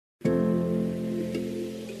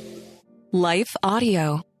Life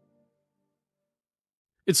Audio.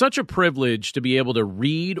 It's such a privilege to be able to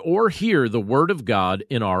read or hear the Word of God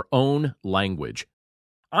in our own language.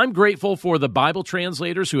 I'm grateful for the Bible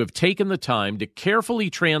translators who have taken the time to carefully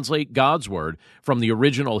translate God's Word from the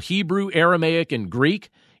original Hebrew, Aramaic, and Greek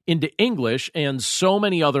into English and so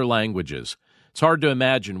many other languages. It's hard to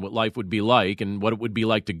imagine what life would be like and what it would be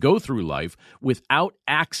like to go through life without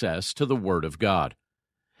access to the Word of God.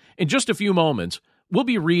 In just a few moments, we'll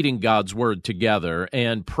be reading God's Word together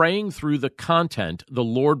and praying through the content the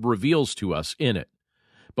Lord reveals to us in it.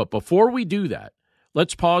 But before we do that,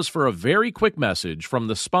 let's pause for a very quick message from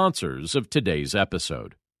the sponsors of today's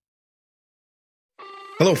episode.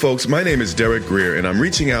 Hello, folks. My name is Derek Greer, and I'm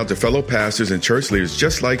reaching out to fellow pastors and church leaders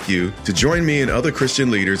just like you to join me and other Christian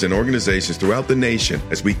leaders and organizations throughout the nation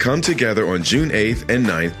as we come together on June 8th and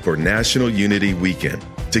 9th for National Unity Weekend.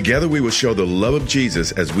 Together, we will show the love of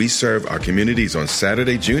Jesus as we serve our communities on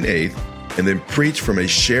Saturday, June 8th, and then preach from a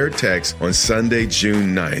shared text on Sunday,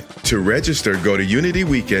 June 9th. To register, go to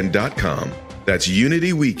unityweekend.com. That's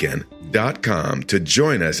unityweekend.com to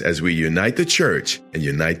join us as we unite the church and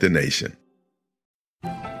unite the nation.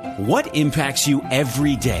 What impacts you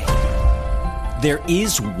every day? There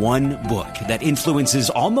is one book that influences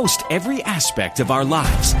almost every aspect of our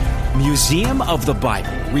lives. Museum of the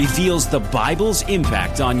Bible reveals the Bible's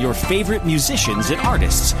impact on your favorite musicians and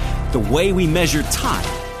artists, the way we measure time,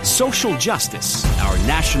 social justice, our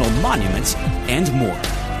national monuments, and more.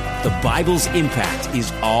 The Bible's impact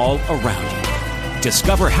is all around you.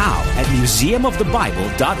 Discover how at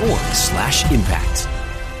museumofthebible.org/impact.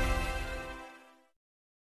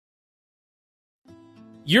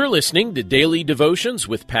 You're listening to Daily Devotions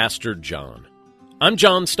with Pastor John. I'm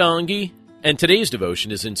John Stange, and today's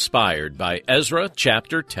devotion is inspired by Ezra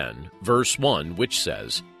chapter 10, verse 1, which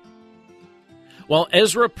says, "While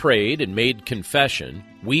Ezra prayed and made confession,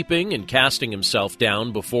 weeping and casting himself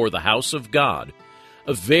down before the house of God,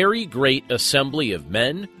 a very great assembly of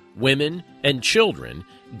men, women, and children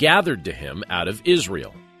gathered to him out of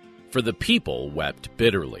Israel, for the people wept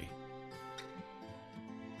bitterly."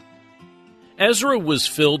 Ezra was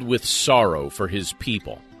filled with sorrow for his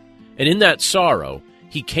people, and in that sorrow,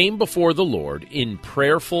 he came before the Lord in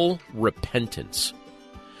prayerful repentance.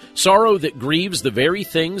 Sorrow that grieves the very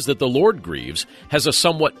things that the Lord grieves has a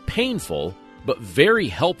somewhat painful but very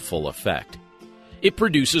helpful effect. It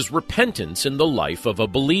produces repentance in the life of a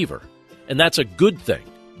believer, and that's a good thing.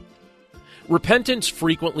 Repentance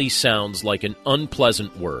frequently sounds like an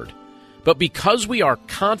unpleasant word, but because we are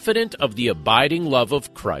confident of the abiding love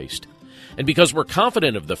of Christ, and because we're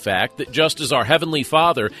confident of the fact that just as our Heavenly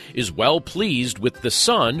Father is well pleased with the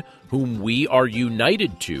Son whom we are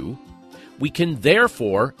united to, we can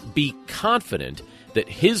therefore be confident that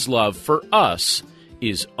His love for us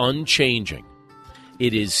is unchanging.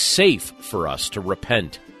 It is safe for us to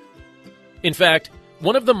repent. In fact,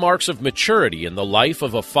 one of the marks of maturity in the life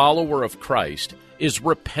of a follower of Christ is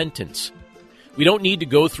repentance. We don't need to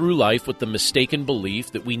go through life with the mistaken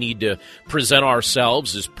belief that we need to present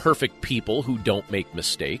ourselves as perfect people who don't make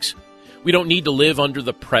mistakes. We don't need to live under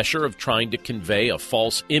the pressure of trying to convey a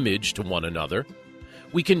false image to one another.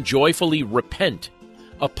 We can joyfully repent,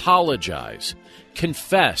 apologize,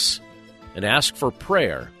 confess, and ask for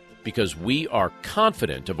prayer because we are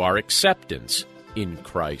confident of our acceptance in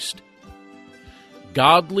Christ.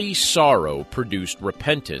 Godly sorrow produced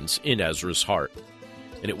repentance in Ezra's heart,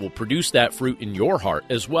 and it will produce that fruit in your heart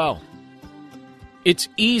as well. It's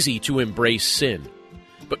easy to embrace sin,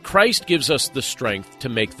 but Christ gives us the strength to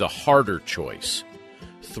make the harder choice.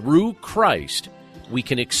 Through Christ, we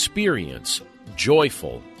can experience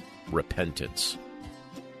joyful repentance.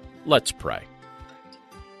 Let's pray.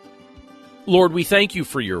 Lord, we thank you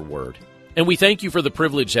for your word, and we thank you for the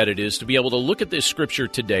privilege that it is to be able to look at this scripture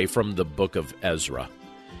today from the book of Ezra.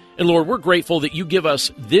 And Lord, we're grateful that you give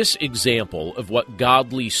us this example of what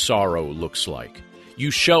godly sorrow looks like.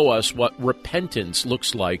 You show us what repentance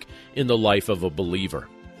looks like in the life of a believer.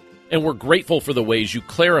 And we're grateful for the ways you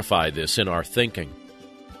clarify this in our thinking.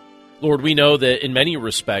 Lord, we know that in many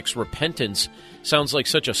respects, repentance sounds like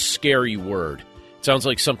such a scary word. It sounds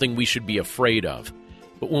like something we should be afraid of.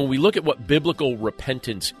 But when we look at what biblical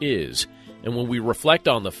repentance is, and when we reflect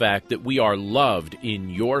on the fact that we are loved in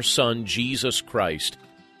your Son, Jesus Christ,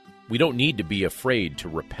 we don't need to be afraid to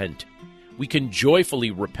repent. We can joyfully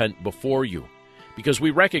repent before you because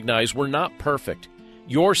we recognize we're not perfect.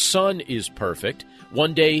 Your Son is perfect.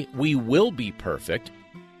 One day we will be perfect.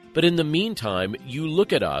 But in the meantime, you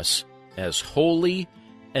look at us as holy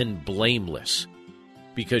and blameless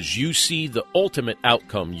because you see the ultimate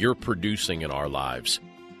outcome you're producing in our lives.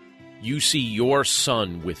 You see your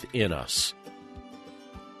Son within us.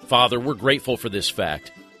 Father, we're grateful for this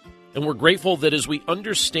fact, and we're grateful that as we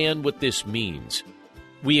understand what this means,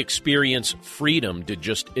 we experience freedom to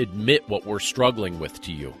just admit what we're struggling with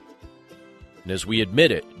to you. And as we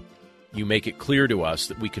admit it, you make it clear to us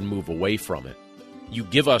that we can move away from it. You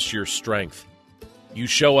give us your strength. You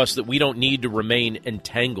show us that we don't need to remain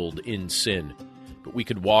entangled in sin, but we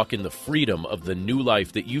could walk in the freedom of the new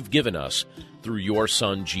life that you've given us through your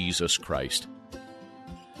Son, Jesus Christ.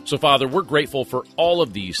 So, Father, we're grateful for all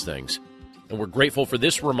of these things, and we're grateful for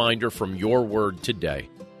this reminder from your word today.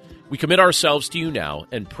 We commit ourselves to you now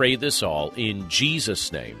and pray this all in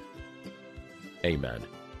Jesus' name. Amen.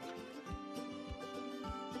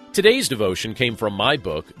 Today's devotion came from my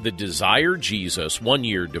book, The Desire Jesus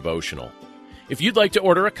 1-Year Devotional. If you'd like to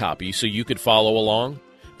order a copy so you could follow along,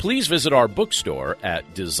 please visit our bookstore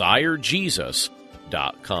at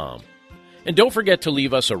desirejesus.com. And don't forget to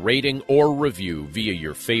leave us a rating or review via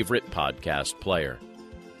your favorite podcast player.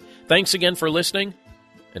 Thanks again for listening,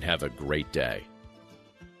 and have a great day.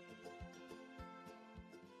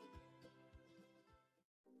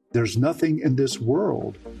 There's nothing in this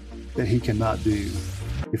world that he cannot do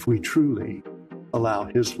if we truly allow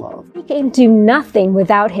his love. We can do nothing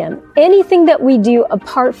without him. Anything that we do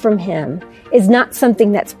apart from him is not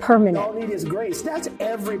something that's permanent. All need is grace. That's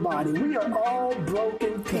everybody. We are all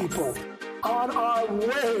broken people on our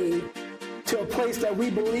way to a place that we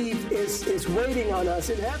believe is waiting on us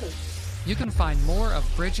in heaven. You can find more of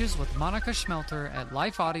Bridges with Monica Schmelter at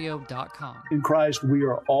lifeaudio.com. In Christ, we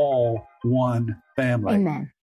are all one family. Amen.